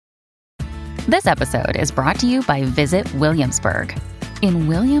This episode is brought to you by Visit Williamsburg. In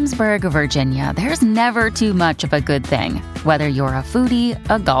Williamsburg, Virginia, there's never too much of a good thing. Whether you're a foodie,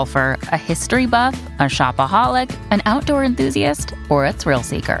 a golfer, a history buff, a shopaholic, an outdoor enthusiast, or a thrill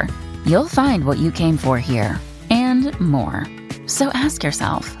seeker, you'll find what you came for here and more. So ask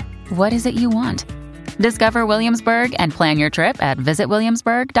yourself, what is it you want? Discover Williamsburg and plan your trip at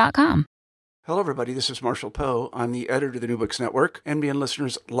visitwilliamsburg.com. Hello, everybody. This is Marshall Poe. I'm the editor of the New Books Network. NBN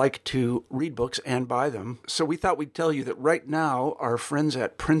listeners like to read books and buy them. So we thought we'd tell you that right now, our friends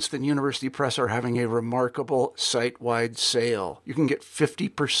at Princeton University Press are having a remarkable site-wide sale. You can get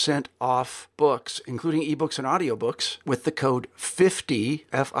 50% off books, including ebooks and audiobooks, with the code 50,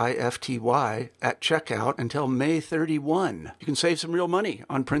 F-I-F-T-Y, at checkout until May 31. You can save some real money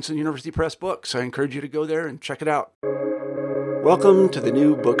on Princeton University Press books. I encourage you to go there and check it out. Welcome to the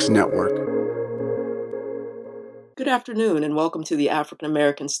New Books Network. Good afternoon and welcome to the African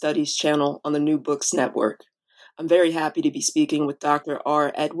American Studies channel on the New Books Network. I'm very happy to be speaking with Dr.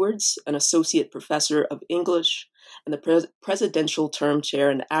 R. Edwards, an associate professor of English and the presidential term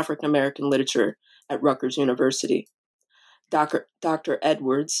chair in African American literature at Rutgers University. Dr.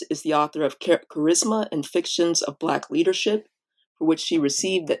 Edwards is the author of Charisma and Fictions of Black Leadership, for which she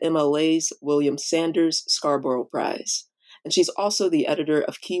received the MLA's William Sanders Scarborough Prize, and she's also the editor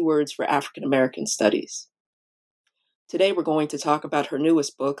of Keywords for African American Studies. Today, we're going to talk about her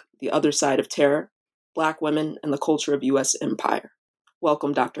newest book, The Other Side of Terror, Black Women and the Culture of U.S. Empire.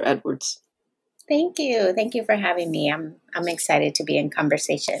 Welcome, Dr. Edwards. Thank you. Thank you for having me. I'm excited to be in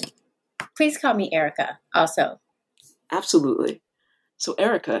conversation. Please call me Erica also. Absolutely. So,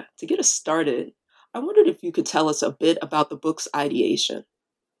 Erica, to get us started, I wondered if you could tell us a bit about the book's ideation.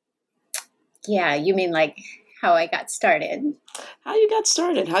 Yeah, you mean like how I got started? How you got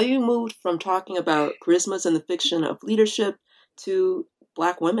started, how you moved from talking about charismas and the fiction of leadership to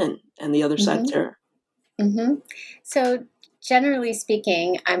Black women and the other side of terror. Mm-hmm. So generally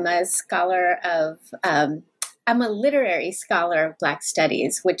speaking, I'm a scholar of, I'm a literary scholar of Black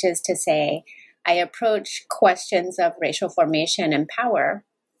studies, which is to say I approach questions of racial formation and power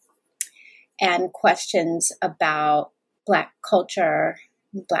and questions about Black culture,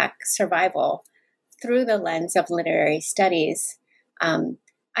 Black survival through the lens of literary studies.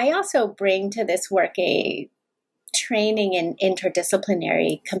 I also bring to this work a training in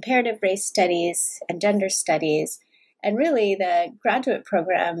interdisciplinary comparative race studies and gender studies. And really the graduate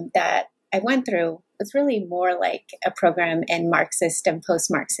program that I went through was really more like a program in Marxist and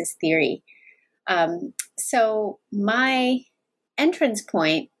post-Marxist theory. So my entrance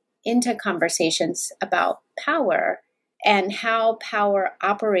point into conversations about power and how power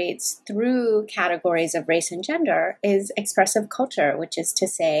operates through categories of race and gender is expressive culture, which is to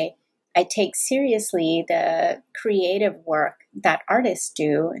say, I take seriously the creative work that artists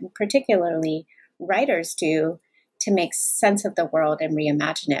do, and particularly writers do, to make sense of the world and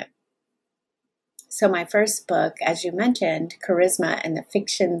reimagine it. So my first book, as you mentioned, Charisma and the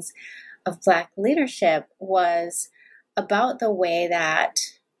Fictions of Black Leadership, was about the way that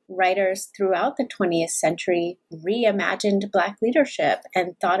writers throughout the 20th century reimagined Black leadership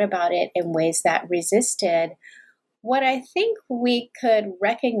and thought about it in ways that resisted what I think we could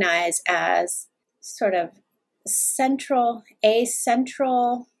recognize as sort of central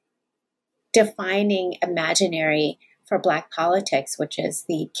defining imaginary for Black politics, which is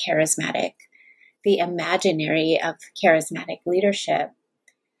the imaginary of charismatic leadership.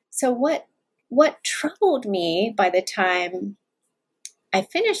 So what troubled me by the time I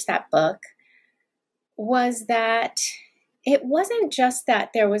finished that book was that it wasn't just that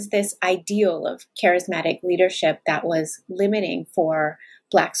there was this ideal of charismatic leadership that was limiting for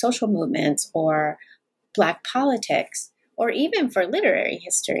Black social movements or Black politics, or even for literary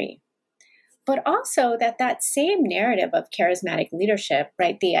history, but also that same narrative of charismatic leadership,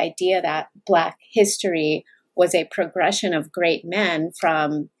 right? The idea that Black history was a progression of great men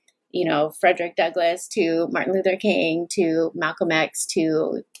from Frederick Douglass to Martin Luther King to Malcolm X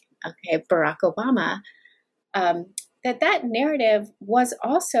to Barack Obama, that narrative was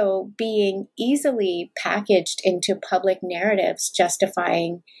also being easily packaged into public narratives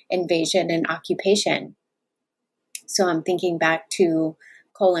justifying invasion and occupation. So I'm thinking back to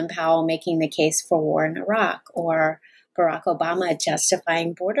Colin Powell making the case for war in Iraq, or Barack Obama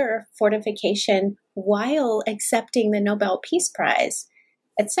justifying border fortification while accepting the Nobel Peace Prize,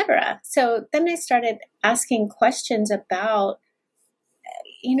 etc. So then I started asking questions about,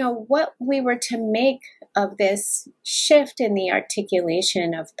 what we were to make of this shift in the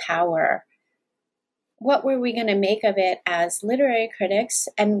articulation of power. What were we going to make of it as literary critics,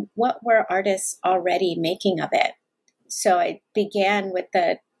 and what were artists already making of it? So I began with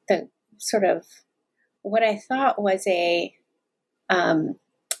the sort of what I thought was a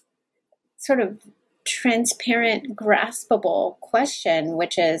sort of transparent, graspable question,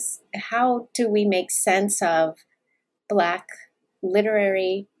 which is, how do we make sense of Black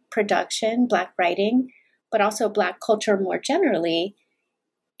literary production, Black writing, but also Black culture more generally,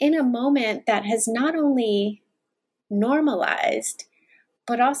 in a moment that has not only normalized,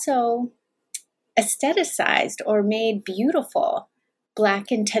 but also aestheticized or made beautiful Black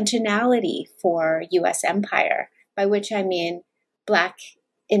intentionality for U.S. empire, by which I mean Black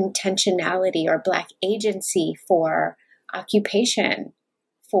intentionality or Black agency for occupation,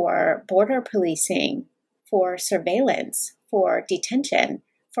 for border policing, for surveillance, for detention,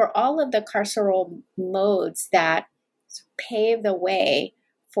 for all of the carceral modes that pave the way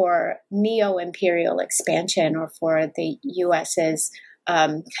for neo-imperial expansion or for the U.S.'s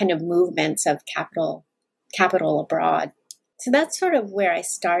kind of movements of capital abroad. So that's sort of where I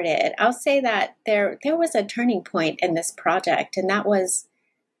started. I'll say that there was a turning point in this project, and that was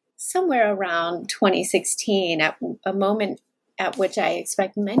somewhere around 2016, at a moment at which I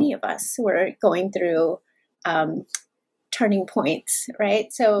expect many of us were going through turning points,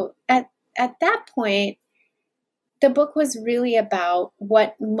 right? So at that point, the book was really about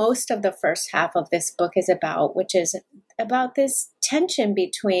what most of the first half of this book is about, which is about this tension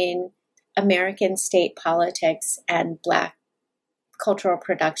between American state politics and Black cultural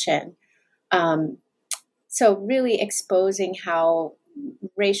production. So really exposing how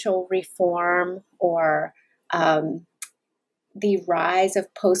racial reform or the rise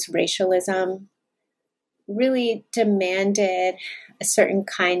of post-racialism really demanded a certain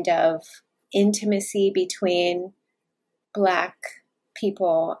kind of intimacy between Black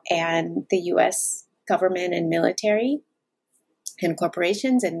people and the U.S. government and military and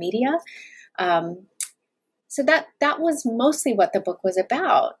corporations and media. So that was mostly what the book was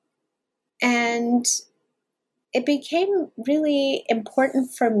about. And it became really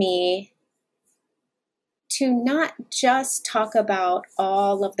important for me to not just talk about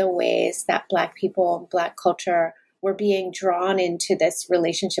all of the ways that Black people and Black culture were being drawn into this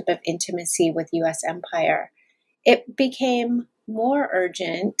relationship of intimacy with U.S. empire. It became more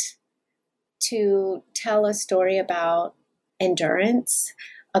urgent to tell a story about endurance,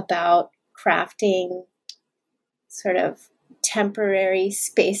 about crafting sort of temporary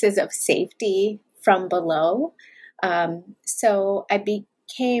spaces of safety from below. So I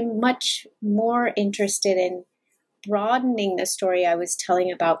became much more interested in broadening the story I was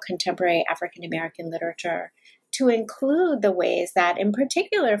telling about contemporary African American literature to include the ways that, in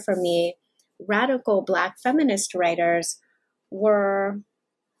particular for me, radical Black feminist writers were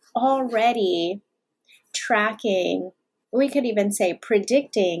already tracking, we could even say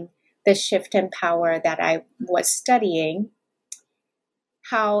predicting, the shift in power that I was studying.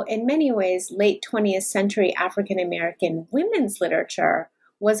 How, in many ways, late 20th century African American women's literature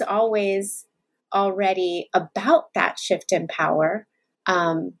was always already about that shift in power,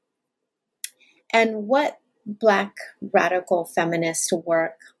 and what Black radical feminist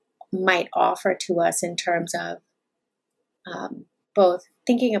work might offer to us in terms of both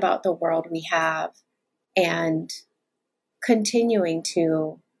thinking about the world we have and continuing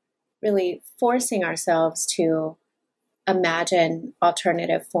to really forcing ourselves to imagine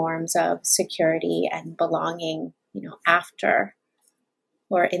alternative forms of security and belonging, after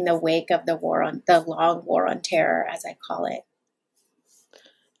or in the wake of the long war on terror, as I call it.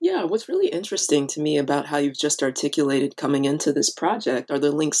 Yeah, what's really interesting to me about how you've just articulated coming into this project are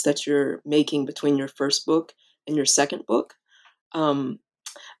the links that you're making between your first book and your second book.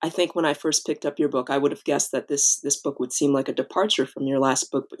 I think when I first picked up your book, I would have guessed that this book would seem like a departure from your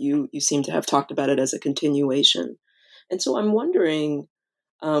last book, but you seem to have talked about it as a continuation. And so I'm wondering,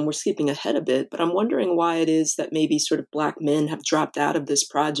 we're skipping ahead a bit, but I'm wondering why it is that maybe sort of Black men have dropped out of this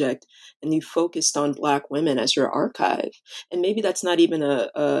project and you focused on Black women as your archive. And maybe that's not even an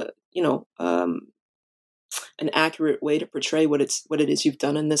accurate way to portray what it is you've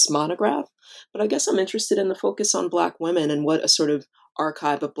done in this monograph. But I guess I'm interested in the focus on Black women and what a sort of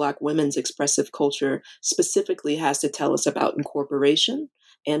archive of Black women's expressive culture specifically has to tell us about incorporation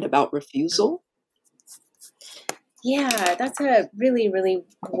and about refusal. Yeah, that's a really, really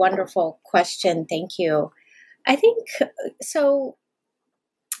wonderful question. Thank you. I think so.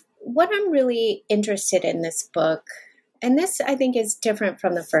 What I'm really interested in this book, and this I think is different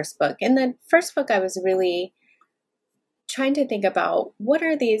from the first book. In the first book, I was really trying to think about what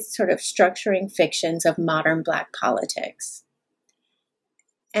are these sort of structuring fictions of modern Black politics?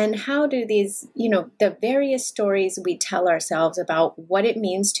 And how do these, the various stories we tell ourselves about what it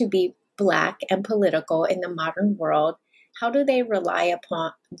means to be Black and political in the modern world, how do they rely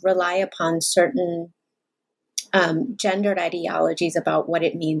upon certain gendered ideologies about what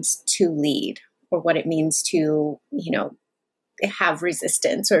it means to lead, or what it means to, have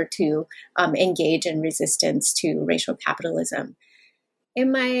resistance, or to engage in resistance to racial capitalism.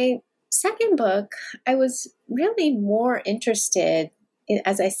 In my second book, I was really more interested,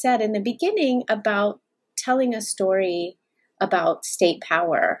 as I said in the beginning, about telling a story about state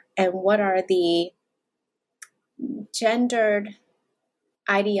power and what are the gendered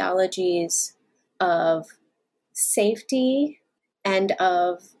ideologies of safety and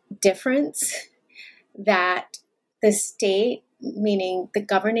of difference that the state, meaning the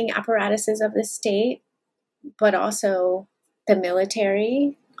governing apparatuses of the state, but also the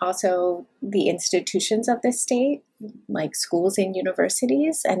military, also the institutions of the state, like schools and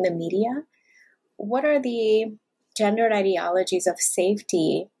universities and the media. What are the gendered ideologies of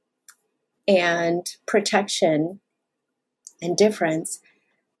safety and protection and difference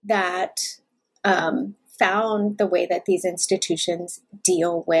that found the way that these institutions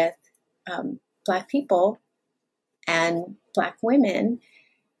deal with Black people and Black women?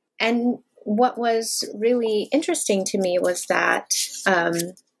 And what was really interesting to me was that,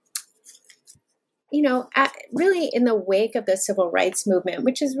 really in the wake of the civil rights movement,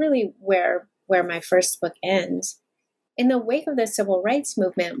 which is really where my first book ends, in the wake of the civil rights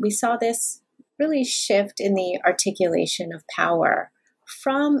movement, we saw this really shift in the articulation of power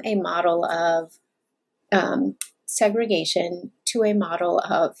from a model of segregation to a model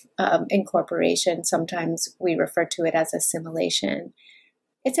of incorporation. Sometimes we refer to it as assimilation.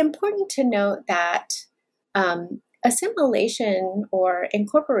 It's important to note that assimilation or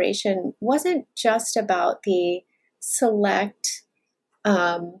incorporation wasn't just about the select,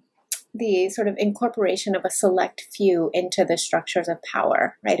 the sort of incorporation of a select few into the structures of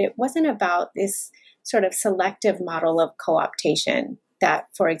power, right? It wasn't about this sort of selective model of co-optation that,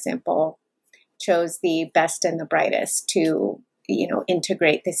 for example, chose the best and the brightest to,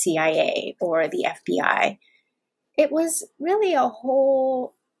 integrate the CIA or the FBI. It was really a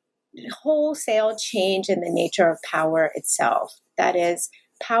wholesale change in the nature of power itself. That is,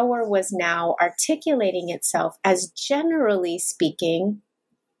 power was now articulating itself as, generally speaking,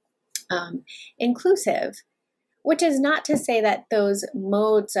 inclusive, which is not to say that those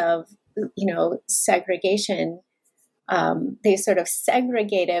modes of, segregation, the sort of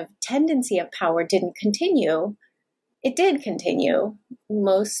segregative tendency of power didn't continue. It did continue.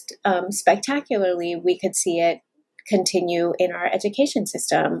 Most spectacularly, we could see it continue in our education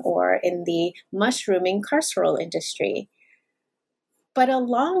system or in the mushrooming carceral industry. But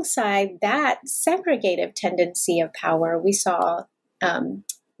alongside that segregative tendency of power, we saw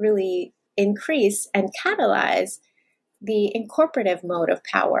really increase and catalyze the incorporative mode of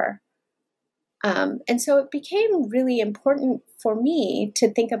power. And so it became really important for me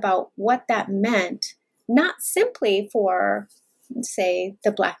to think about what that meant, not simply for, say,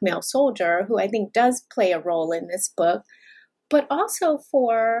 the Black male soldier, who I think does play a role in this book, but also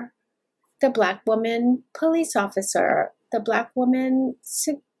for the Black woman police officer, the Black woman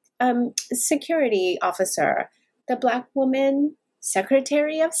security officer, the Black woman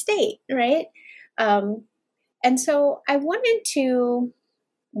Secretary of State, right? And so I wanted to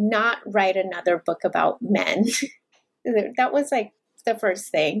not write another book about men. That was like the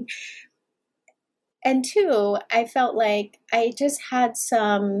first thing. And two, I felt like I just had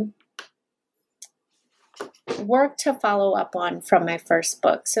some work to follow up on from my first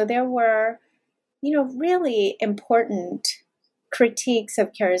book. So there were, really important critiques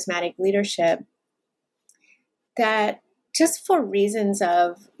of charismatic leadership that, just for reasons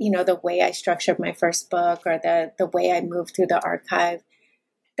of, the way I structured my first book or the way I moved through the archive,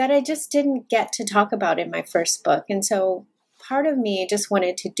 that I just didn't get to talk about in my first book. And so part of me just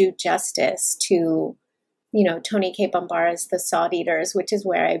wanted to do justice to, Toni Cade Bambara's The Sod Eaters, which is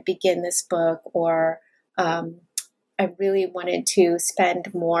where I begin this book, or I really wanted to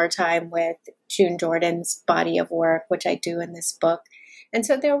spend more time with June Jordan's body of work, which I do in this book. And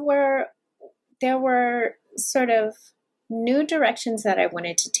so there were sort of new directions that I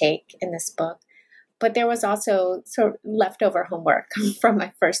wanted to take in this book, but there was also sort of leftover homework from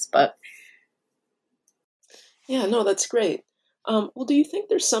my first book. Yeah, no, that's great. Well, do you think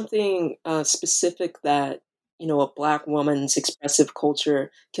there's something specific that, a Black woman's expressive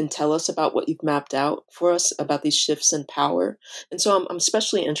culture can tell us about what you've mapped out for us about these shifts in power? And so I'm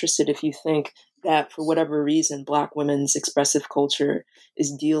especially interested if you think that for whatever reason, Black women's expressive culture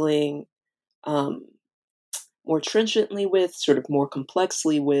is dealing more trenchantly with, sort of more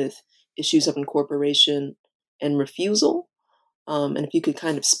complexly with issues of incorporation and refusal. And if you could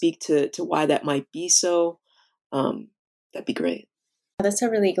kind of speak to why that might be so. That'd be great. That's a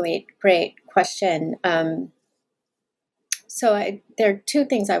really great question. There are two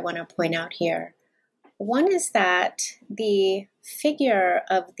things I want to point out here. One is that the figure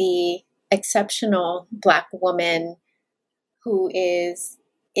of the exceptional Black woman who is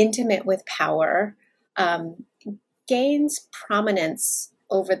intimate with power gains prominence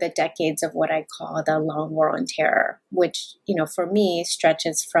over the decades of what I call the Long War on Terror, which, for me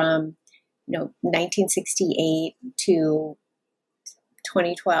stretches from, 1968 to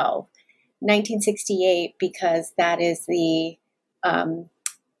 2012. 1968, because that is the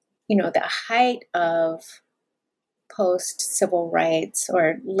height of post-civil rights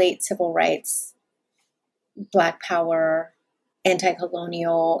or late civil rights, Black power,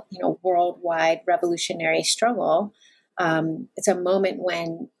 anti-colonial, worldwide revolutionary struggle. It's a moment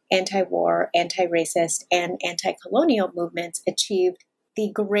when anti-war, anti-racist, and anti-colonial movements achieved the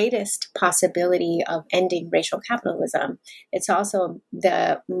greatest possibility of ending racial capitalism. It's also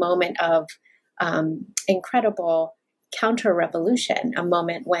the moment of incredible counter-revolution, a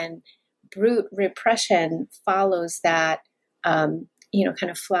moment when brute repression follows that, kind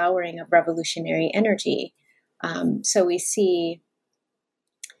of flowering of revolutionary energy. So we see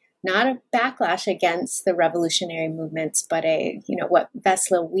not a backlash against the revolutionary movements, but what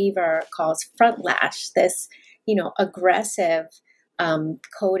Vesla Weaver calls frontlash, this, aggressive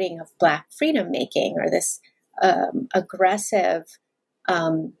coding of Black freedom making, or this aggressive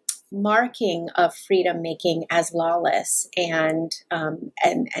marking of freedom making as lawless and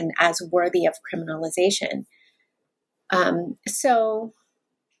as worthy of criminalization. So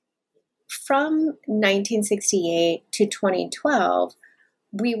from 1968 to 2012,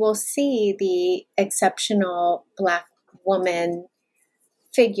 we will see the exceptional Black woman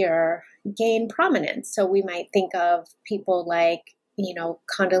figure gain prominence. So we might think of people like,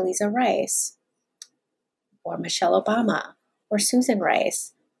 Condoleezza Rice, or Michelle Obama, or Susan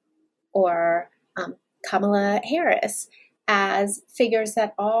Rice, or Kamala Harris as figures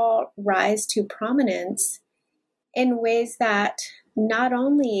that all rise to prominence in ways that not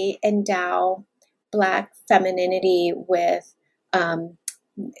only endow Black femininity with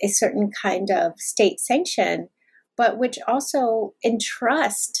a certain kind of state sanction, but which also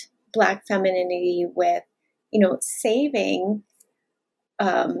entrust Black femininity with, saving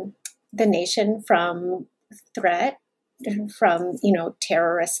the nation from threat, from,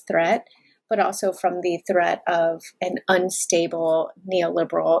 terrorist threat, but also from the threat of an unstable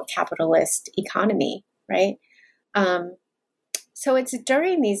neoliberal capitalist economy, right? So it's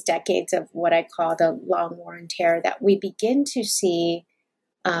during these decades of what I call the Long War on Terror that we begin to see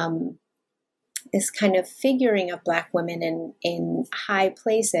this kind of figuring of Black women in high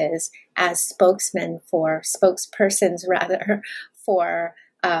places as spokespersons rather, for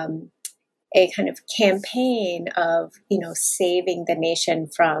a kind of campaign of, saving the nation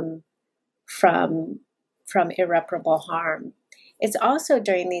from irreparable harm. It's also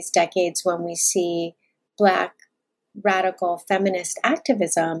during these decades when we see Black radical feminist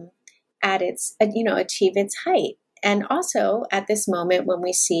activism at its, achieve its height. And also at this moment when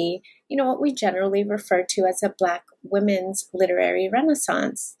we see, what we generally refer to as a Black women's literary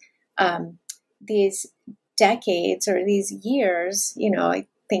renaissance. These decades or these years, I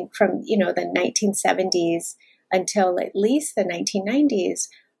think from, the 1970s until at least the 1990s,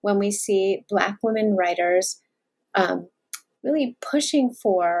 when we see Black women writers really pushing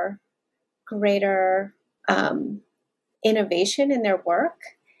for greater innovation in their work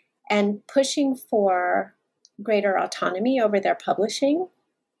and pushing for greater autonomy over their publishing.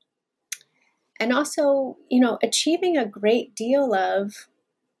 And also, achieving a great deal of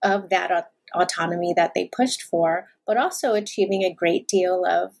that autonomy that they pushed for, but also achieving a great deal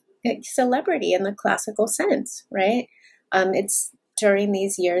of celebrity in the classical sense, right? It's during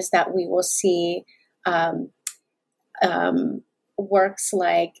these years that we will see works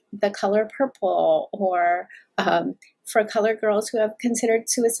like The Color Purple, or For Colored Girls Who Have Considered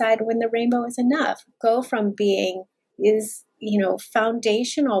Suicide When the Rainbow Is Enough, go from being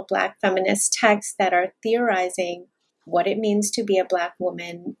foundational Black feminist texts that are theorizing what it means to be a Black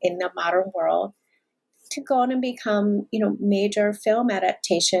woman in the modern world, to go on and become, major film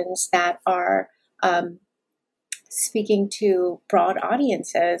adaptations that are speaking to broad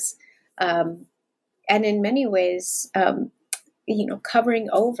audiences, and in many ways, covering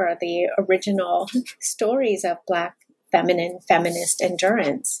over the original stories of Black feminist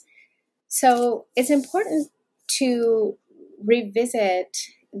endurance. So it's important to revisit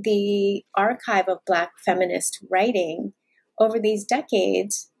the archive of Black feminist writing over these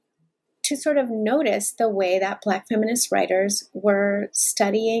decades to sort of notice the way that Black feminist writers were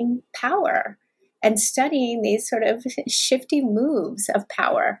studying power and studying these sort of shifty moves of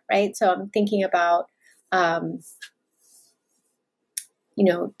power, right? So I'm thinking about,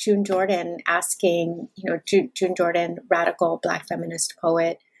 June Jordan asking, June Jordan, radical Black feminist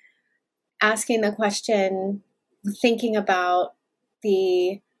poet, asking the question, thinking about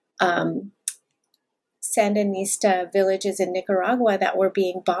the Sandinista villages in Nicaragua that were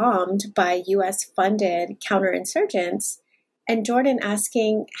being bombed by U.S.-funded counterinsurgents, and Jordan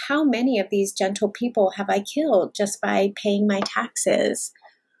asking, how many of these gentle people have I killed just by paying my taxes?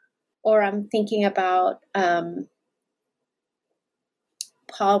 Or I'm thinking about Paul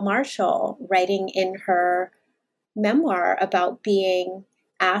Marshall writing in her memoir about being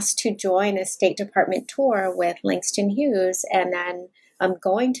asked to join a State Department tour with Langston Hughes, and then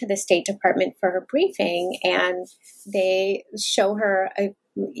going to the State Department for her briefing, and they show her a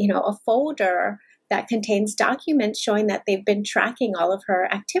folder that contains documents showing that they've been tracking all of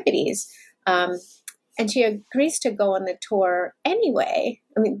her activities. And she agrees to go on the tour anyway.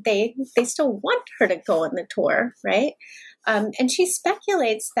 I mean, they still want her to go on the tour, right? And she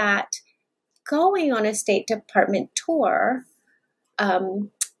speculates that going on a State Department tour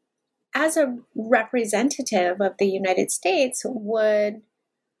as a representative of the United States would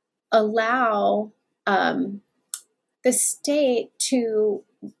allow the state to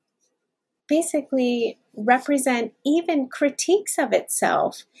basically represent even critiques of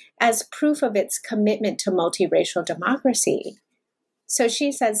itself as proof of its commitment to multiracial democracy. So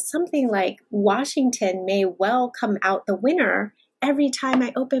she says something like, Washington may well come out the winner every time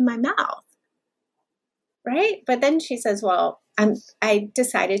I open my mouth, right? But then she says, well, I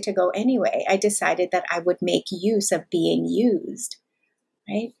decided to go anyway. I decided that I would make use of being used,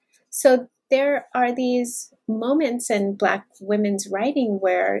 right? So there are these moments in Black women's writing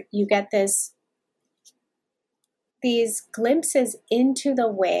where you get these glimpses into the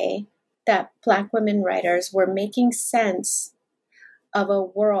way that Black women writers were making sense of a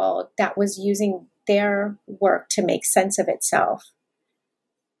world that was using their work to make sense of itself.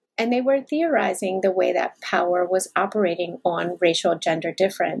 And they were theorizing the way that power was operating on racial gender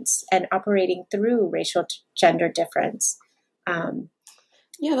difference and operating through racial gender difference.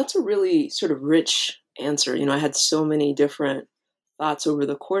 Yeah, that's a really sort of rich answer. I had so many different thoughts over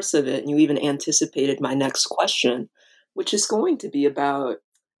the course of it, and you even anticipated my next question, which is going to be about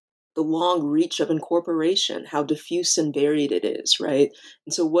the long reach of incorporation, how diffuse and varied it is, right?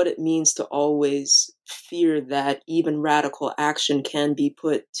 And so what it means to always fear that even radical action can be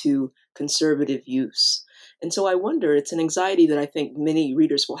put to conservative use. And so I wonder, it's an anxiety that I think many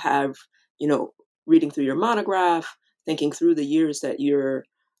readers will have, reading through your monograph, thinking through the years that you're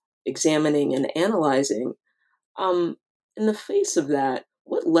examining and analyzing. In the face of that,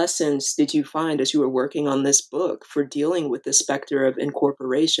 what lessons did you find as you were working on this book for dealing with the specter of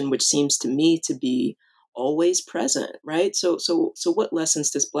incorporation, which seems to me to be always present, right? So what lessons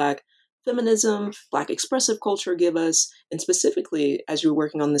does Black feminism, Black expressive culture give us? And specifically, as you were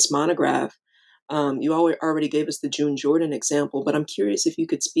working on this monograph, you already gave us the June Jordan example, but I'm curious if you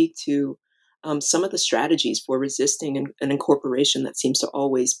could speak to some of the strategies for resisting an incorporation that seems to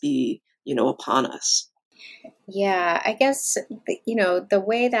always be, upon us. Yeah, I guess, the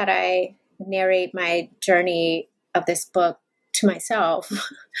way that I narrate my journey of this book to myself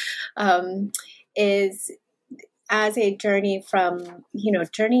is as a journey from,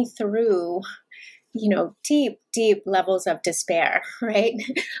 journey through, deep, deep levels of despair, right?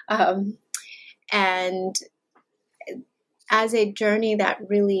 And as a journey that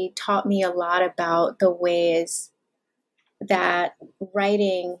really taught me a lot about the ways that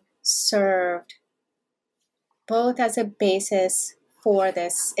writing served both as a basis for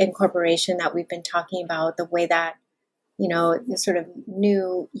this incorporation that we've been talking about, the way that, the sort of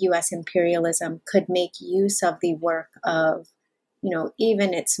new U.S. imperialism could make use of the work of,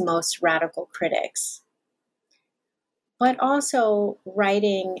 even its most radical critics. But also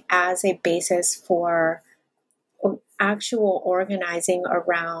writing as a basis for actual organizing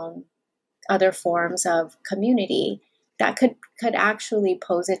around other forms of community that could actually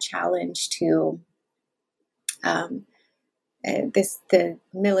pose a challenge to the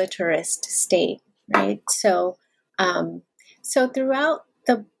militarist state, right? So throughout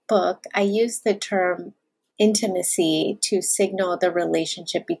the book, I use the term intimacy to signal the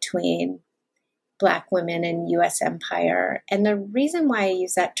relationship between Black women and U.S. empire. And the reason why I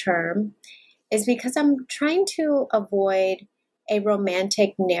use that term is because I'm trying to avoid a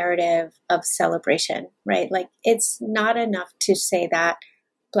romantic narrative of celebration, right? Like, it's not enough to say that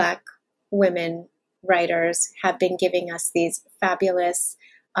Black women writers have been giving us these fabulous,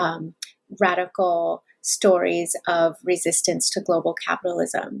 radical stories of resistance to global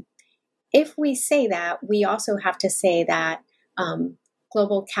capitalism. if we say that, we also have to say that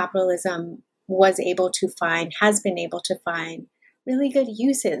global capitalism has been able to find really good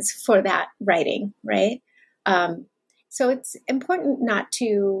uses for that writing, right? So it's important not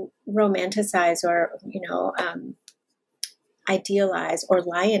to romanticize or, idealize or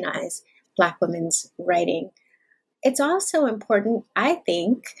lionize Black women's writing. It's also important, I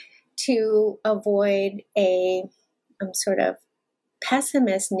think, to avoid a sort of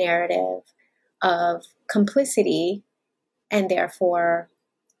pessimist narrative of complicity and therefore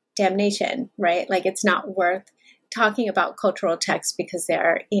damnation, right? Like it's not worth talking about cultural texts because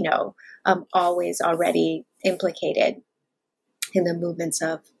they're, always already implicated in the movements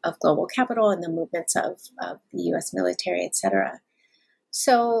of global capital and the movements of the U.S. military, et cetera.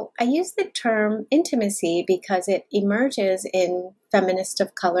 So I use the term intimacy because it emerges in feminist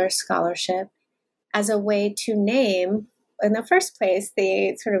of color scholarship as a way to name, in the first place,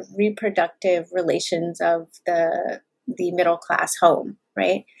 the sort of reproductive relations of the middle class home,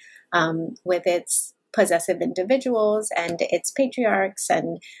 right? With its possessive individuals and its patriarchs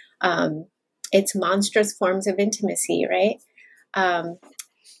and its monstrous forms of intimacy, right?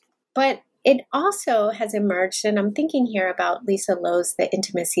 But it also has emerged, and I'm thinking here about Lisa Lowe's The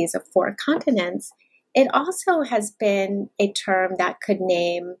Intimacies of Four Continents. It also has been a term that could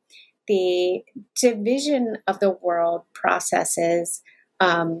name the division of the world processes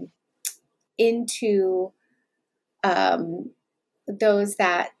into those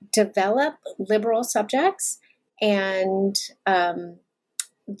that develop liberal subjects and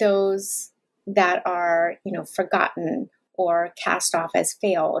those that are, forgotten or cast off as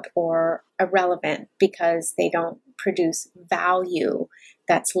failed or irrelevant because they don't produce value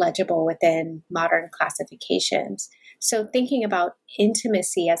that's legible within modern classifications. So thinking about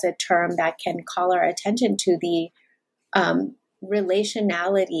intimacy as a term that can call our attention to the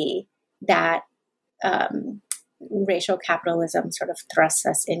relationality that racial capitalism sort of thrusts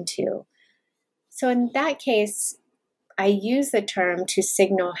us into. So in that case, I use the term to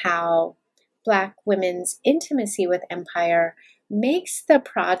signal how Black women's intimacy with empire makes the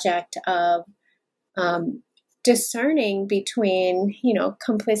project of discerning between,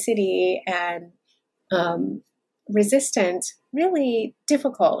 complicity and resistance really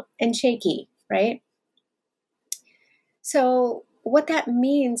difficult and shaky, right? So what that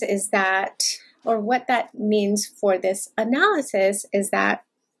means is that, or what that means for this analysis is that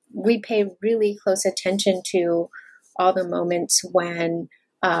we pay really close attention to all the moments when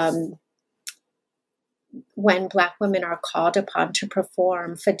Black women are called upon to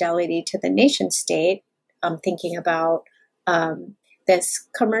perform fidelity to the nation state. I'm thinking about this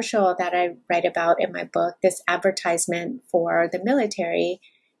commercial that I write about in my book, this advertisement for the military,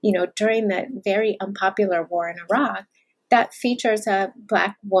 during the very unpopular war in Iraq, that features a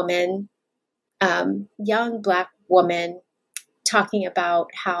Black woman, young Black woman, talking about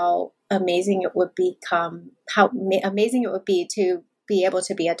how amazing it would be to be able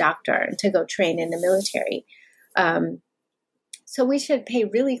to be a doctor and to go train in the military. So we should pay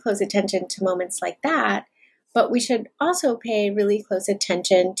really close attention to moments like that, but we should also pay really close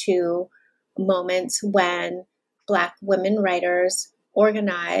attention to moments when Black women writers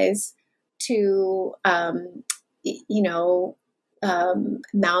organize to,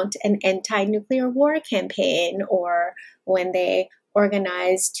 mount an anti-nuclear war campaign, or when they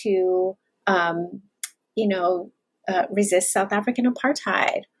organize to, resist South African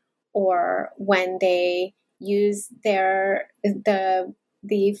apartheid, or when they use the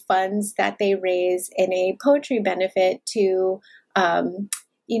funds that they raise in a poetry benefit to, fund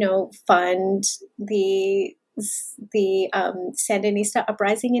the Sandinista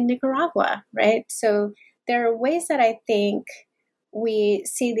uprising in Nicaragua, right? So there are ways that I think we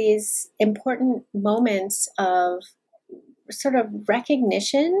see these important moments of sort of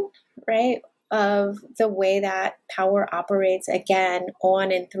recognition, right, of the way that power operates, again,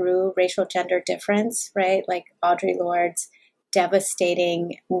 on and through racial gender difference, right? Like Audre Lorde's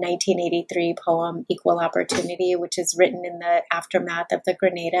devastating 1983 poem, Equal Opportunity, which is written in the aftermath of the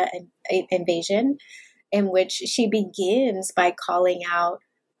Grenada invasion, in which she begins by calling out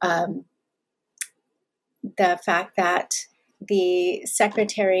the fact that the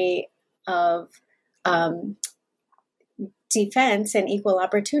Secretary of Defense and Equal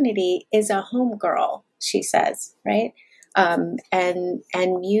Opportunity is a homegirl, she says, right? And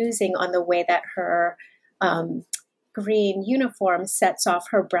musing on the way that her green uniform sets off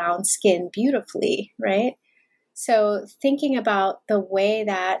her brown skin beautifully, right? So thinking about the way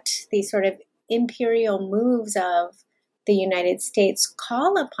that these sort of imperial moves of the United States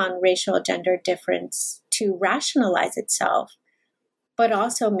call upon racial gender difference to rationalize itself, but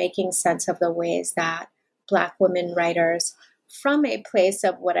also making sense of the ways that Black women writers, from a place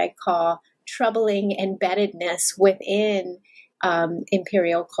of what I call troubling embeddedness within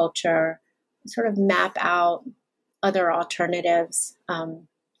imperial culture, sort of map out other alternatives,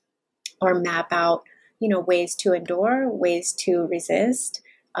 or map out, ways to endure, ways to resist.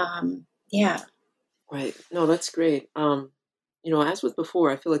 Yeah. Right. No, that's great. As with before,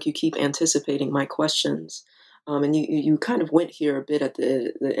 I feel like you keep anticipating my questions. And you kind of went here a bit at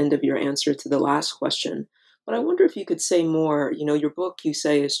the end of your answer to the last question. But I wonder if you could say more. Your book, you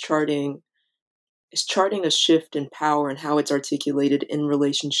say, is charting a shift in power and how it's articulated in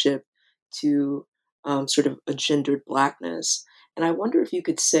relationship to sort of a gendered Blackness. And I wonder if you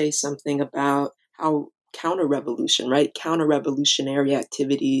could say something about how counter-revolutionary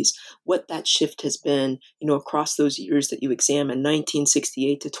activities, what that shift has been, across those years that you examine,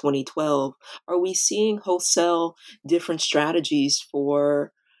 1968 to 2012. Are we seeing wholesale different strategies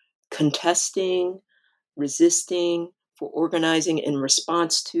for contesting, resisting, for organizing in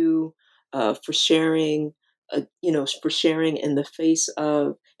response to, for sharing, in the face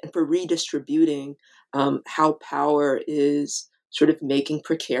of, and for redistributing how power is sort of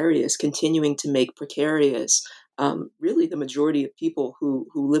continuing to make precarious, really the majority of people who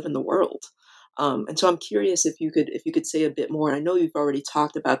live in the world. And so I'm curious if you could say a bit more. And I know you've already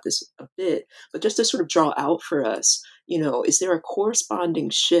talked about this a bit, but just to sort of draw out for us, is there a corresponding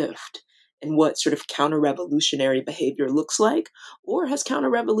shift in what sort of counter-revolutionary behavior looks like? Or has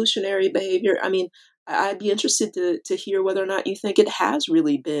counter-revolutionary behavior, I'd be interested to hear whether or not you think it has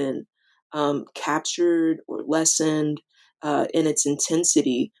really been captured or lessened in its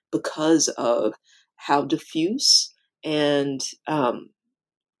intensity because of how diffuse and,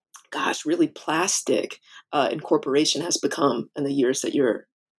 really plastic incorporation has become in the years that you're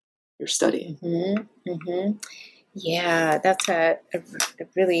studying. Mm-hmm. Mm-hmm. Yeah, that's a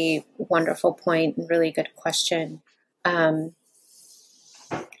really wonderful point and really good question. There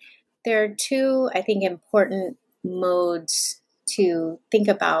are two, I think, important modes to think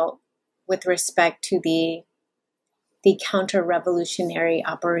about with respect to the counter-revolutionary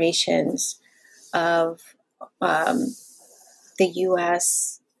operations of the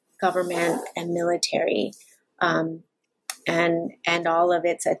U.S. government and military, and all of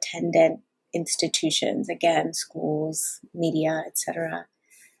its attendant institutions, again, schools, media, etc.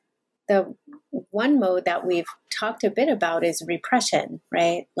 The one mode that we've talked a bit about is repression,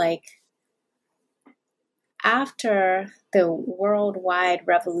 right? Like after the worldwide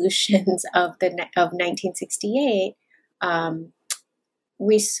revolutions of 1968,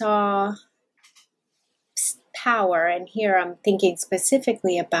 we saw power, and here I'm thinking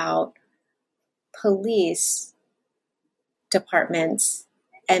specifically about police departments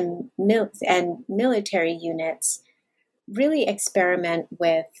and military units, really experiment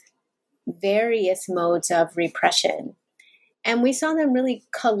with various modes of repression. And we saw them really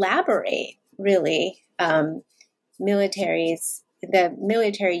collaborate, the military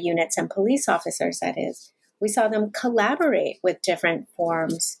units and police officers, that is, we saw them collaborate with different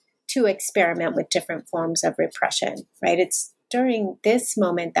forms to experiment with different forms of repression, right? It's during this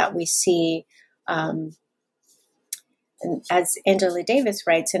moment that we see, and as Angela Davis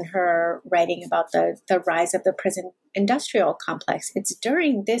writes in her writing about the rise of the prison industrial complex, it's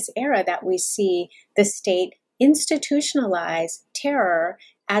during this era that we see the state institutionalize terror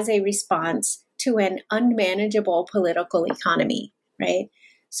as a response to an unmanageable political economy, right?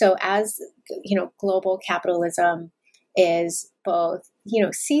 So as, global capitalism is both,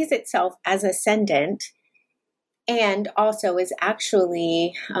 sees itself as ascendant and also is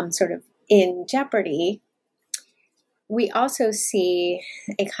actually sort of in jeopardy, we also see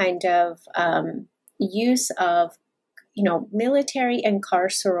a kind of use of, military and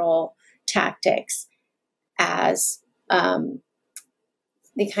carceral tactics as the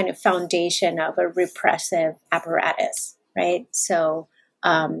kind of foundation of a repressive apparatus, right? So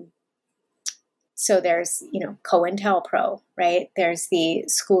there's, COINTELPRO, right? There's the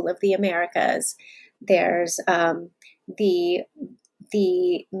School of the Americas. There's the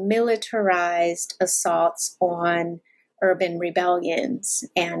militarized assaults on urban rebellions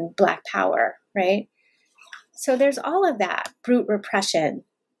and Black power, right? So there's all of that brute repression,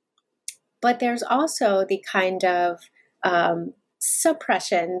 but there's also the kind of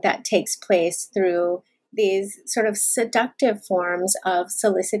suppression that takes place through these sort of seductive forms of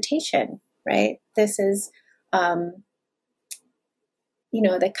solicitation, right? This is,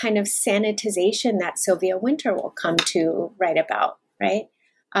 the kind of sanitization that Sylvia Wynter will come to write about, right?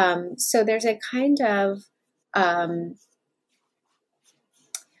 So there's a kind of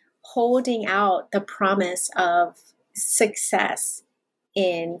holding out the promise of success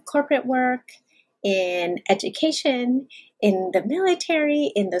in corporate work, in education, in the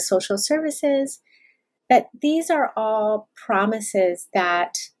military, in the social services, that these are all promises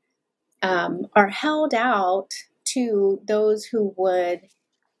that are held out to those who would,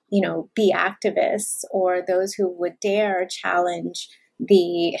 be activists or those who would dare challenge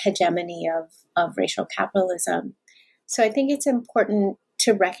the hegemony of racial capitalism. So I think it's important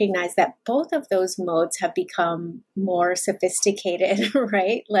to recognize that both of those modes have become more sophisticated,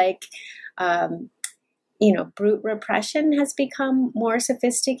 right? Like, brute repression has become more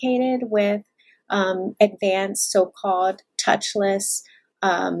sophisticated with advanced so-called touchless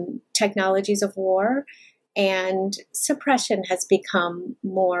technologies of war, and suppression has become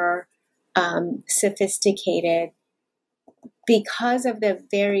more sophisticated because of the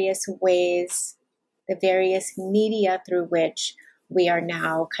various ways, the various media through which we are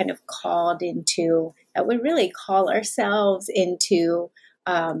now kind of called into, that we really call ourselves into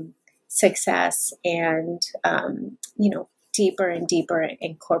success and, deeper and deeper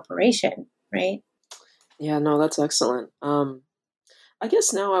incorporation, right? Yeah, no, that's excellent. I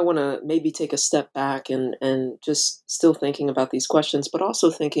guess now I want to maybe take a step back and just still thinking about these questions, but also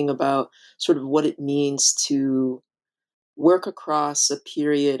thinking about sort of what it means to work across a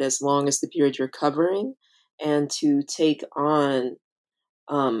period as long as the period you're covering, and to take on,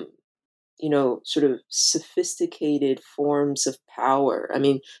 sort of sophisticated forms of power. I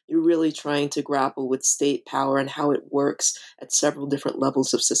mean, you're really trying to grapple with state power and how it works at several different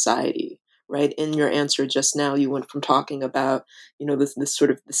levels of society, right? In your answer just now, you went from talking about, this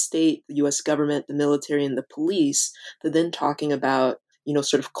sort of the state, the U.S. government, the military, and the police, to then talking about,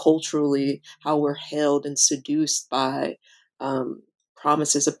 sort of culturally how we're hailed and seduced by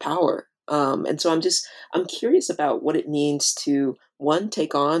promises of power. And so I'm curious about what it means to, one,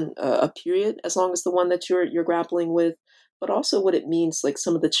 take on a period as long as the one that you're grappling with, but also what it means, like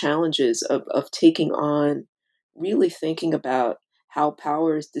some of the challenges of taking on, really thinking about how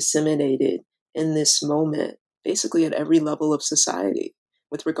power is disseminated in this moment, basically at every level of society,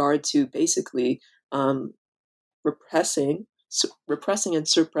 with regard to basically repressing and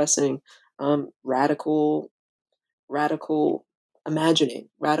suppressing radical imagining,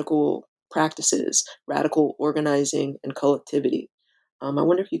 radical practices, radical organizing, and collectivity. I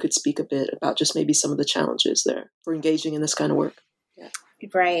wonder if you could speak a bit about just maybe some of the challenges there for engaging in this kind of work. Yeah.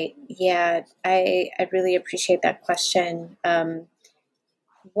 Right. Yeah, I really appreciate that question.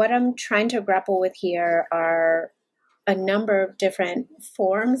 What I'm trying to grapple with here are a number of different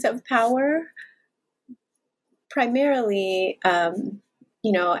forms of power. Primarily,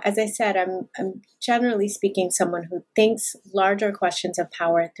 as I said, I'm generally speaking someone who thinks larger questions of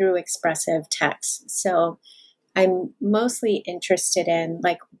power through expressive text. So I'm mostly interested in,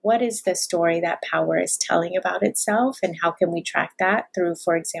 like, what is the story that power is telling about itself, and how can we track that through,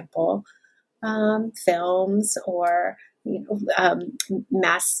 for example, films or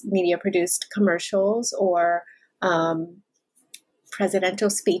mass media produced commercials or presidential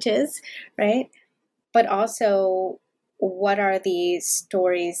speeches, right? But also, what are the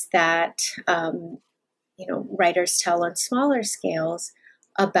stories that writers tell on smaller scales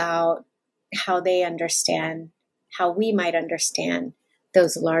about how they understand, how we might understand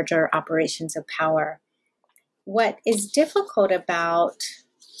those larger operations of power. What is difficult about,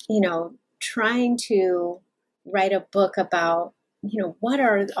 trying to write a book about, what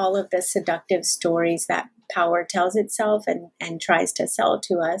are all of the seductive stories that power tells itself and tries to sell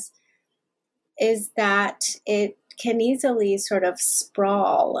to us, is that it can easily sort of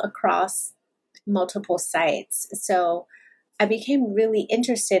sprawl across multiple sites. So I became really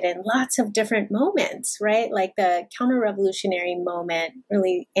interested in lots of different moments, right? Like the counter-revolutionary moment,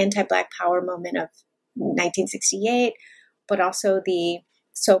 really anti-Black power moment of 1968, but also the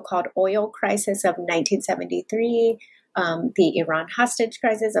so-called oil crisis of 1973, the Iran hostage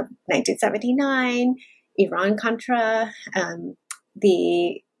crisis of 1979, Iran-Contra,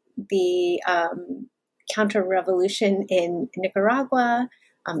 the counter-revolution in Nicaragua,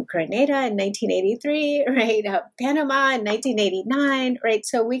 Grenada in 1983, right? Panama in 1989, right?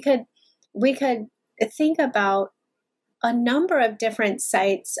 So we could think about a number of different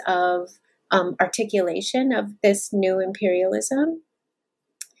sites of articulation of this new imperialism,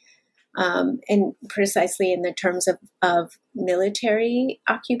 and precisely in the terms of military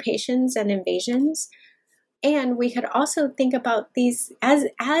occupations and invasions. And we could also think about these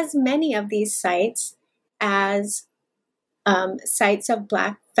as many of these sites as sites of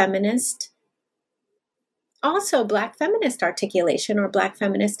Black feminist articulation or Black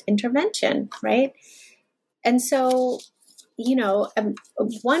feminist intervention, right? And so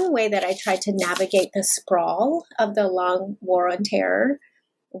one way that I tried to navigate the sprawl of the long War on Terror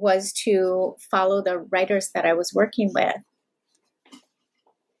was to follow the writers that I was working with.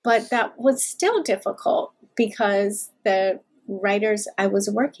 But that was still difficult because the writers I was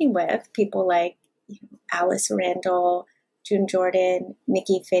working with, people like Alice Randall, June Jordan,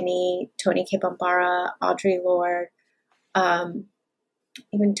 Nikki Finney, Toni Cade Bambara, Audre Lorde,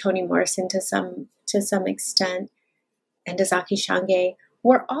 even Toni Morrison to some extent, and Ntozake Shange,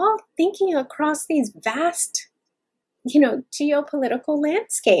 were all thinking across these vast, geopolitical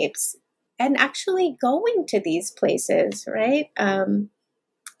landscapes and actually going to these places, right?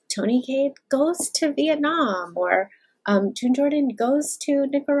 Toni Cade goes to Vietnam, or June Jordan goes to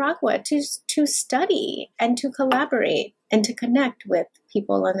Nicaragua to study and to collaborate and to connect with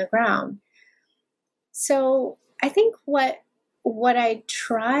people on the ground. So I think what I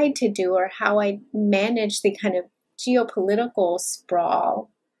tried to do, or how I managed the kind of geopolitical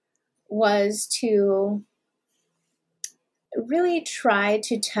sprawl, was to really try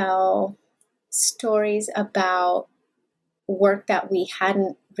to tell stories about work that we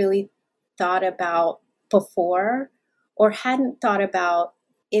hadn't really thought about before, or hadn't thought about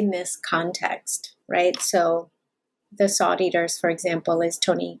in this context, right? So The Salt Eaters, for example, is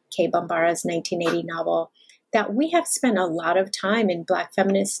Toni Cade Bambara's 1980 novel that we have spent a lot of time in Black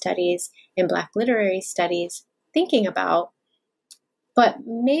feminist studies, in Black literary studies, thinking about, but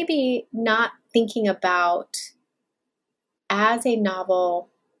maybe not thinking about as a novel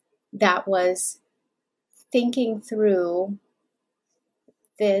that was thinking through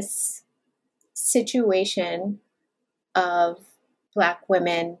this situation of Black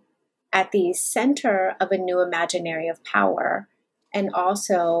women at the center of a new imaginary of power, and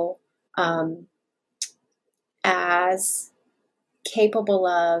also as capable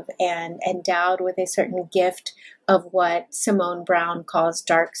of and endowed with a certain gift of what Simone Brown calls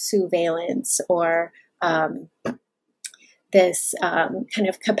dark surveillance, or this kind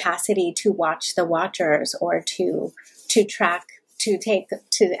of capacity to watch the watchers, or to track, to take,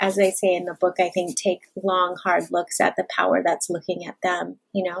 to, as they say in the book, I think, take long, hard looks at the power that's looking at them,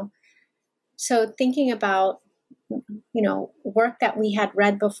 So thinking about, work that we had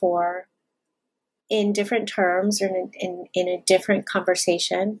read before in different terms, or in a different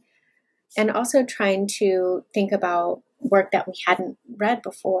conversation, and also trying to think about work that we hadn't read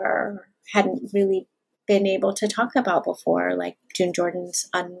before, or hadn't really been able to talk about before, like June Jordan's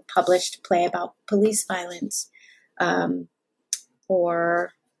unpublished play about police violence,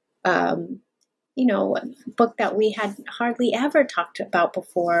 or a book that we had hardly ever talked about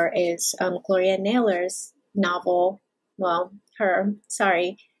before is Gloria Naylor's novel,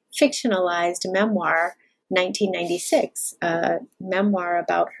 fictionalized memoir, 1996, a memoir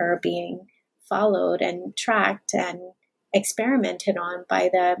about her being followed and tracked and experimented on by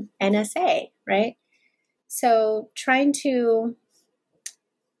the NSA, right? So trying to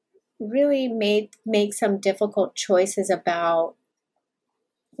really make some difficult choices about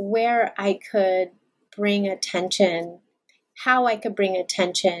where I could bring attention, how I could bring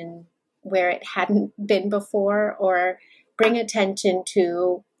attention where it hadn't been before, or bring attention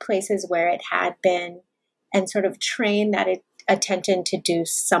to places where it had been, and sort of train that attention to do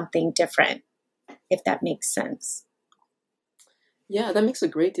something different, if that makes sense. Yeah, that makes a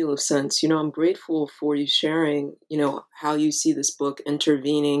great deal of sense. I'm grateful for you sharing, how you see this book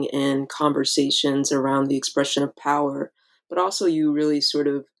intervening in conversations around the expression of power, but also you really sort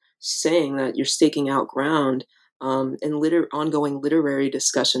of saying that you're staking out ground in ongoing literary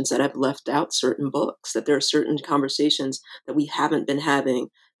discussions that have left out certain books, that there are certain conversations that we haven't been having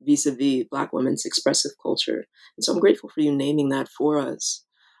vis-a-vis Black women's expressive culture. And so I'm grateful for you naming that for us.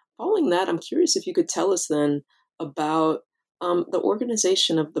 Following that, I'm curious if you could tell us then about the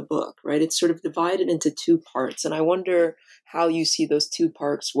organization of the book, right? It's sort of divided into two parts. And I wonder how you see those two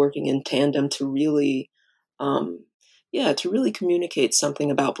parts working in tandem to really, communicate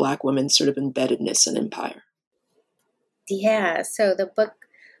something about Black women's sort of embeddedness in empire. Yeah, so the book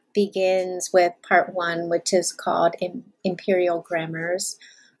begins with part one, which is called Imperial Grammars,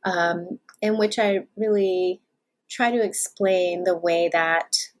 in which I really try to explain the way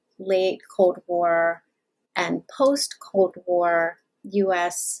that late Cold War and post-Cold War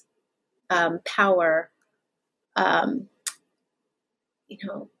U.S. Power,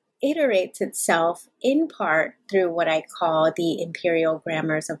 iterates itself in part through what I call the imperial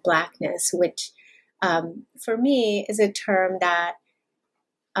grammars of Blackness, which for me is a term that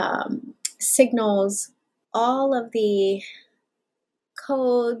signals all of the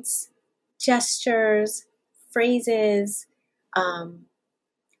codes, gestures, phrases,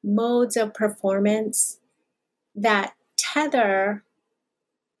 modes of performance that tether,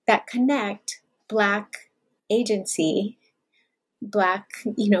 that connect Black agency, Black,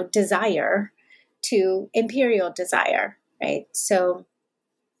 desire to imperial desire, right? So,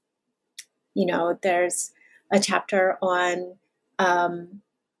 there's a chapter on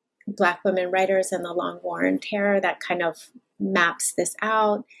Black women writers and the Long War on Terror that kind of maps this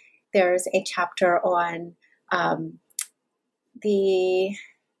out. There's a chapter on the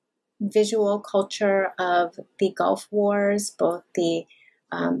visual culture of the Gulf Wars, both the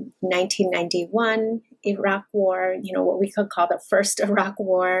 1991 Iraq War, what we could call the first Iraq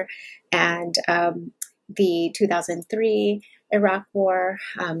War, and the 2003 Iraq War,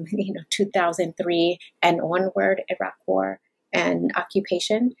 2003 and onward Iraq War and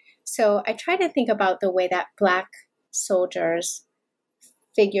occupation. So I try to think about the way that Black soldiers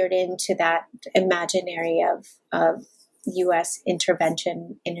figured into that imaginary of U.S.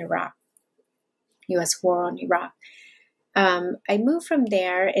 intervention in Iraq, U.S. war on Iraq. I moved from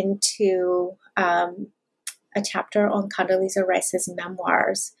there into a chapter on Condoleezza Rice's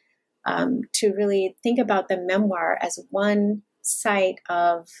memoirs, to really think about the memoir as one site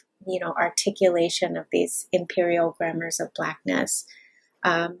of, articulation of these imperial grammars of Blackness.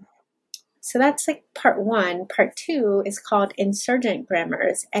 So that's like part one. Part two is called Insurgent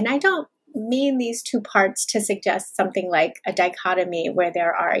Grammars. And I don't mean these two parts to suggest something like a dichotomy where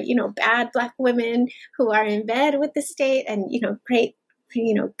there are, bad Black women who are in bed with the state and, great,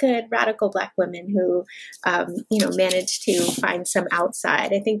 good radical Black women who, manage to find some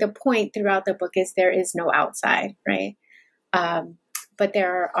outside. I think the point throughout the book is there is no outside, right? But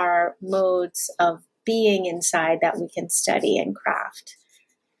there are modes of being inside that we can study and craft.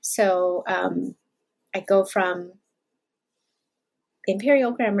 So I go from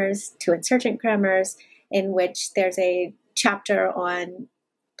imperial grammars to insurgent grammars, in which there's a chapter on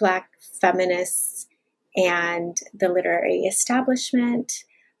Black feminists and the literary establishment,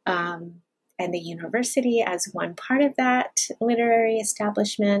 and the university as one part of that literary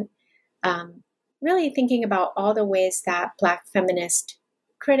establishment. Really thinking about all the ways that Black feminist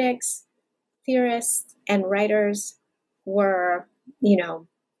critics, theorists, and writers were,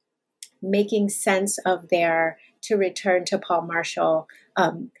 making sense of their, to return to Paul Marshall,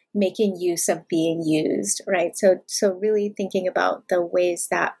 making use of being used, right? So really thinking about the ways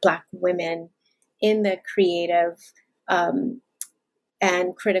that Black women in the creative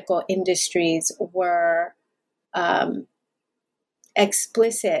and critical industries were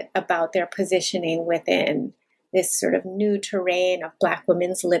explicit about their positioning within this sort of new terrain of Black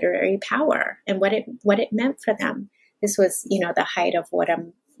women's literary power and what it meant for them. This was, the height of what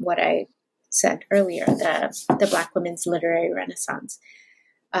I said earlier, the Black women's literary renaissance,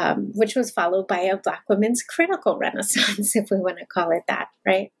 which was followed by a Black women's critical renaissance, if we want to call it that,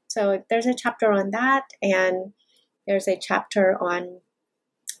 right? So there's a chapter on that, and there's a chapter on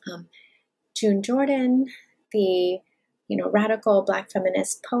June Jordan, the radical Black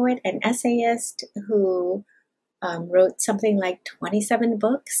feminist poet and essayist who wrote something like 27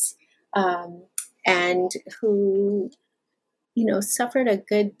 books, and who suffered a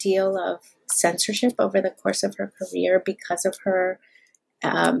good deal of censorship over the course of her career because of her,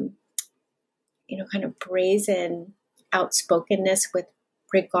 kind of brazen outspokenness with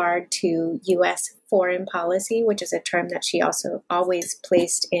regard to U.S. foreign policy, which is a term that she also always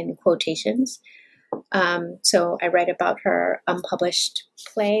placed in quotations. So I write about her unpublished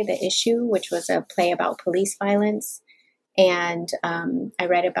play, The Issue, which was a play about police violence. And I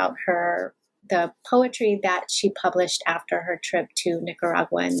write about the poetry that she published after her trip to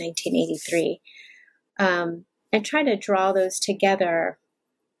Nicaragua in 1983. And try to draw those together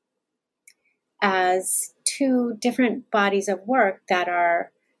as two different bodies of work that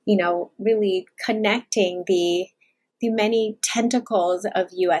are, really connecting the many tentacles of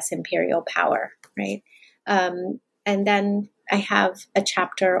U.S. imperial power, right? And then I have a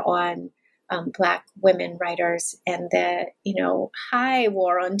chapter on Black women writers and the, high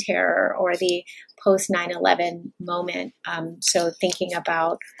war on terror or the post 9/11 moment. So thinking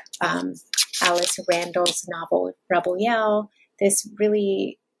about Alice Randall's novel Rebel Yell, this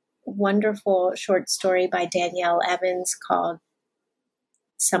really wonderful short story by Danielle Evans called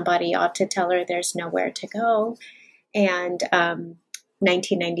Somebody Ought to Tell Her There's Nowhere to Go, and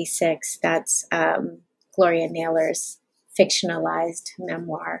 1996, that's Gloria Naylor's fictionalized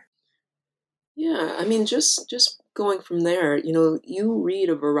memoir. Yeah, I mean, just going from there, you read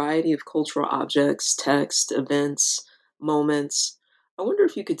a variety of cultural objects, text, events, moments. I wonder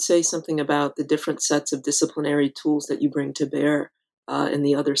if you could say something about the different sets of disciplinary tools that you bring to bear in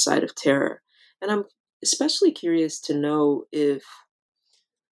The Other Side of Terror. And I'm especially curious to know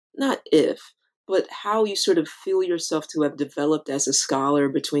but how you sort of feel yourself to have developed as a scholar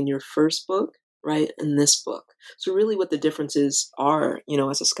between your first book, right, and this book. So really what the differences are,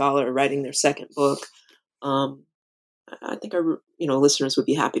 as a scholar writing their second book. I think our, listeners would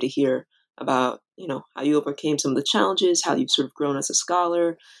be happy to hear about, how you overcame some of the challenges, how you've sort of grown as a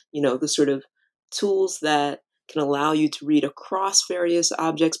scholar, the sort of tools that can allow you to read across various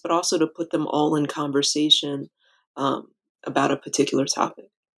objects, but also to put them all in conversation about a particular topic.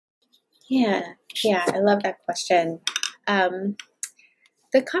 Yeah, I love that question.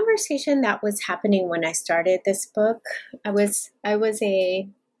 The conversation that was happening when I started this book, I was a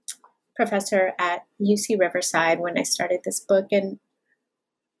professor at UC Riverside when I started this book, and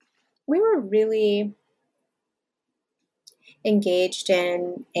we were really engaged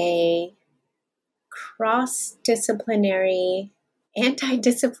in a cross-disciplinary,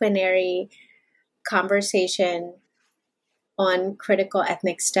 anti-disciplinary conversation on critical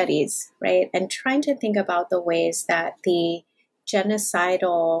ethnic studies, right? And trying to think about the ways that the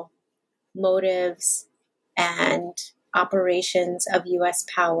genocidal motives and operations of US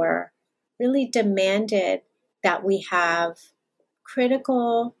power really demanded that we have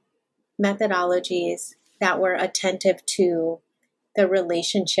critical methodologies that were attentive to the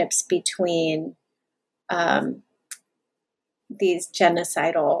relationships between these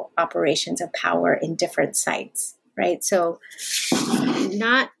genocidal operations of power in different sites, right? So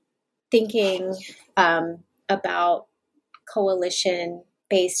not thinking about coalition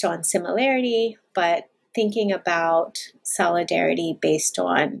based on similarity, but thinking about solidarity based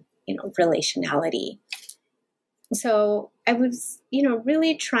on, relationality. So I was,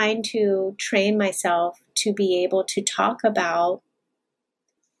 really trying to train myself to be able to talk about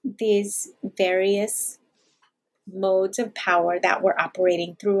these various modes of power that were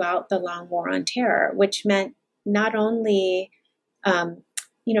operating throughout the Long War on Terror, which meant not only,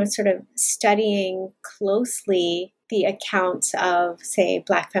 sort of studying closely the accounts of, say,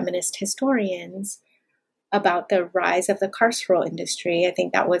 Black feminist historians about the rise of the carceral industry. I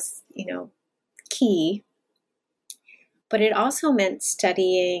think that was, key. But it also meant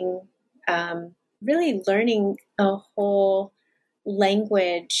studying, really learning a whole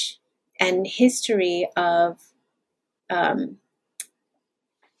language and history of the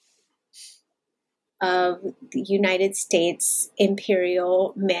United States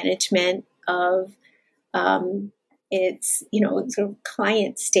imperial management of its, sort of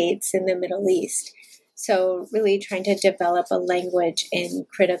client states in the Middle East. So really trying to develop a language in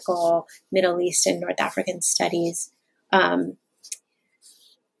critical Middle East and North African studies. So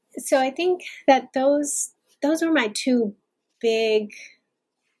I think that those are my two big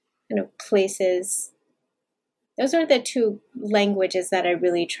places. Those are the two languages that I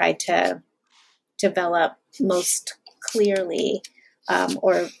really tried to develop most clearly,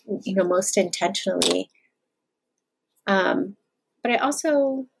 or most intentionally. But I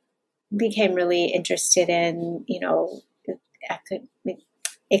also became really interested in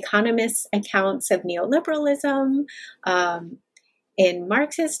economists' accounts of neoliberalism, in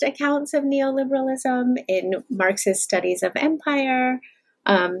Marxist accounts of neoliberalism, in Marxist studies of empire.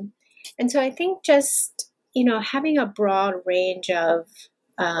 And so I think just, having a broad range of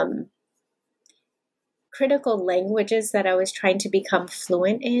critical languages that I was trying to become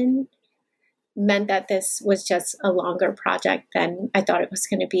fluent in meant that this was just a longer project than I thought it was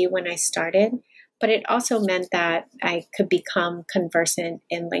going to be when I started. But it also meant that I could become conversant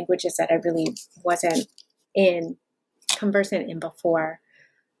in languages that I really wasn't conversant in before.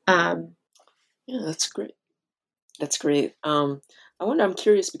 Yeah, that's great. That's great. I'm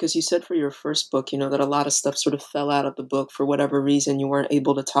curious because you said for your first book, that a lot of stuff sort of fell out of the book for whatever reason. You weren't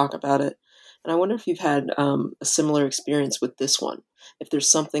able to talk about it. And I wonder if you've had a similar experience with this one, if there's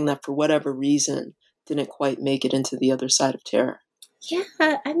something that for whatever reason didn't quite make it into the other side of terror. Yeah,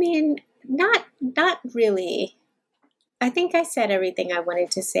 I mean, not really. I think I said everything I wanted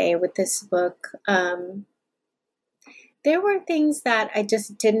to say with this book. There were things that I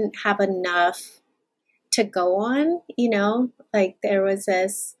just didn't have enough to go on, like there was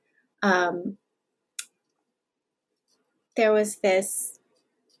this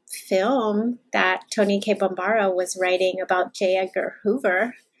film that Toni Cade Bambara was writing about J. Edgar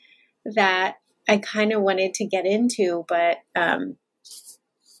Hoover that I kind of wanted to get into, but there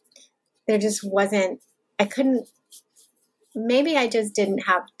just wasn't, maybe I just didn't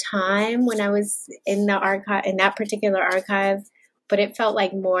have time when I was in the archive, in that particular archive, but it felt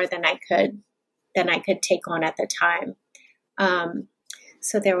like more than I could take on at the time.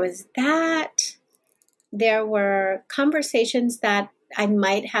 So there was that. There were conversations that I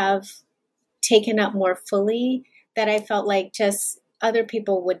might have taken up more fully that I felt like just other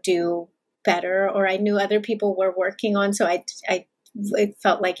people would do better, or I knew other people were working on. So it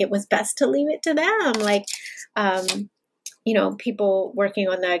felt like it was best to leave it to them. Like, people working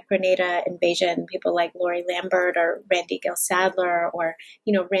on the Grenada invasion, people like Lori Lambert or Randy Gil Sadler, or,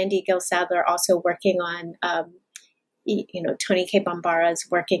 Randy Gil Sadler also working on, Tony K. Bambara's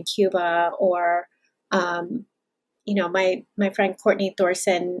work in Cuba, or, my friend Courtney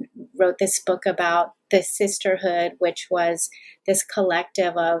Thorson wrote this book about the Sisterhood, which was this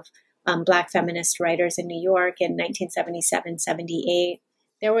collective of Black feminist writers in New York in 1977, 78.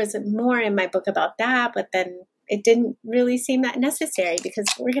 There was more in my book about that, but then it didn't really seem that necessary because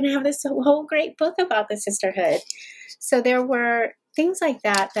we're going to have this whole great book about the sisterhood. So there were things like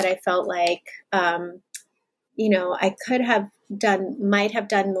that I felt like, I might have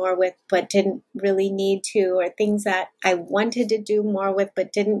done more with, but didn't really need to, or things that I wanted to do more with,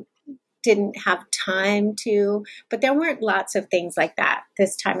 but didn't have time to. But there weren't lots of things like that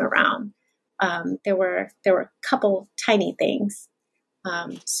this time around. There were a couple tiny things.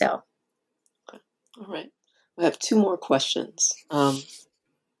 So. All right. I have two more questions.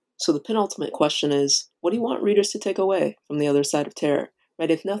 So the penultimate question is, what do you want readers to take away from The Other Side of Terror? Right?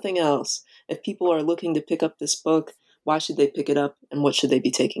 If nothing else, if people are looking to pick up this book, why should they pick it up, and what should they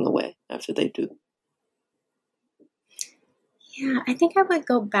be taking away after they do? Yeah, I think I would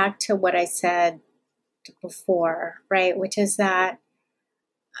go back to what I said before, right? Which is that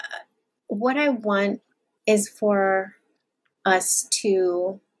what I want is for us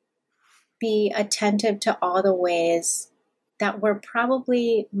to be attentive to all the ways that we're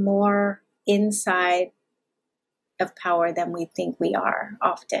probably more inside of power than we think we are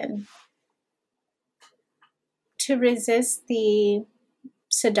often. To resist the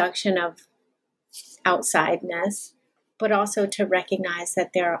seduction of outsideness, but also to recognize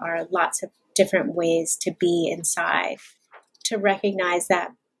that there are lots of different ways to be inside. To recognize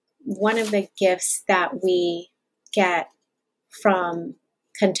that one of the gifts that we get from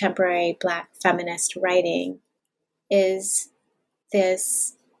contemporary Black feminist writing is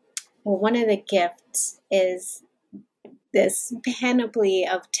one of the gifts is this panoply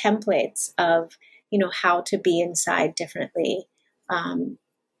of templates of, how to be inside differently.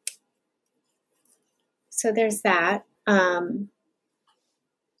 So there's that. And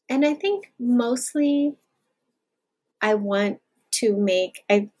I think mostly I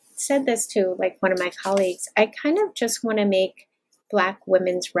said this to like one of my colleagues, I kind of just want to make Black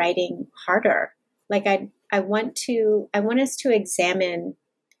women's writing harder. Like I want us to examine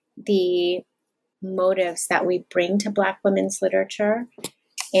the motives that we bring to Black women's literature,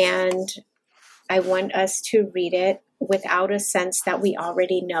 and I want us to read it without a sense that we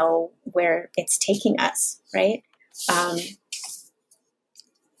already know where it's taking us, right?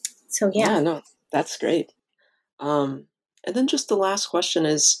 So yeah. No, that's great. And then just the last question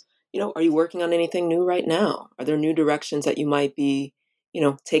is, are you working on anything new right now? Are there new directions that you might be,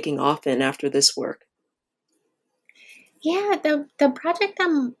 taking off in after this work? Yeah, the project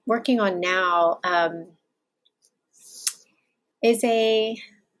I'm working on now is a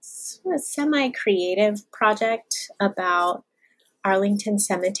semi-creative project about Arlington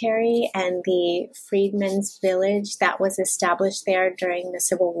Cemetery and the Freedmen's Village that was established there during the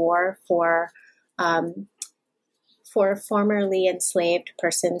Civil War for formerly enslaved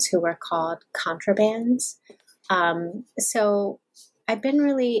persons who were called contrabands. So I've been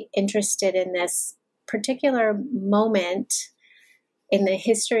really interested in this particular moment in the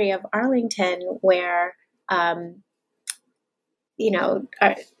history of Arlington where,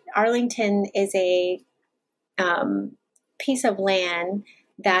 Arlington is a piece of land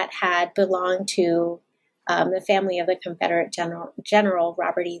that had belonged to the family of the Confederate General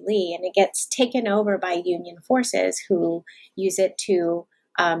Robert E. Lee, and it gets taken over by Union forces who use it to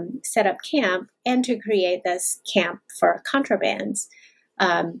set up camp and to create this camp for contrabands.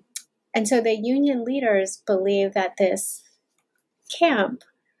 And so the Union leaders believe that this camp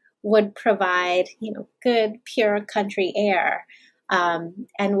would provide, good, pure country air,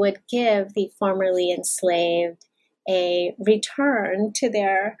 and would give the formerly enslaved a return to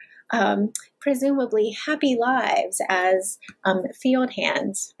their presumably happy lives as field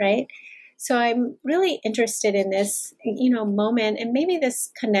hands, right? So I'm really interested in this, moment, and maybe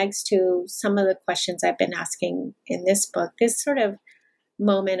this connects to some of the questions I've been asking in this book, this sort of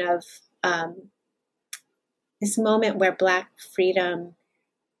moment of, this moment where Black freedom,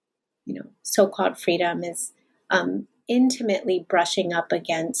 so-called freedom is intimately brushing up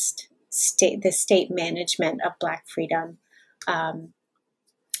against the state management of Black freedom. And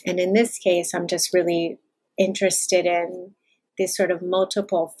in this case, I'm just really interested in these sort of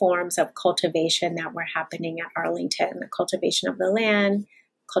multiple forms of cultivation that were happening at Arlington, the cultivation of the land,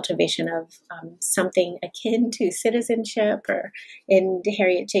 cultivation of something akin to citizenship, or in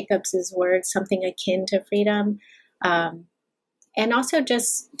Harriet Jacobs's words, something akin to freedom. And also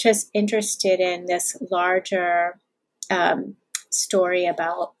just interested in this larger story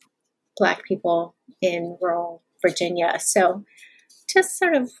about Black people in rural Virginia. So just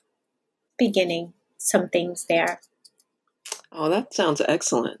sort of beginning some things there. Oh, that sounds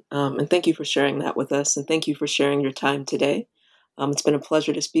excellent. And thank you for sharing that with us. And thank you for sharing your time today. It's been a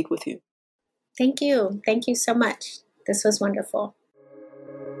pleasure to speak with you. Thank you. Thank you so much. This was wonderful.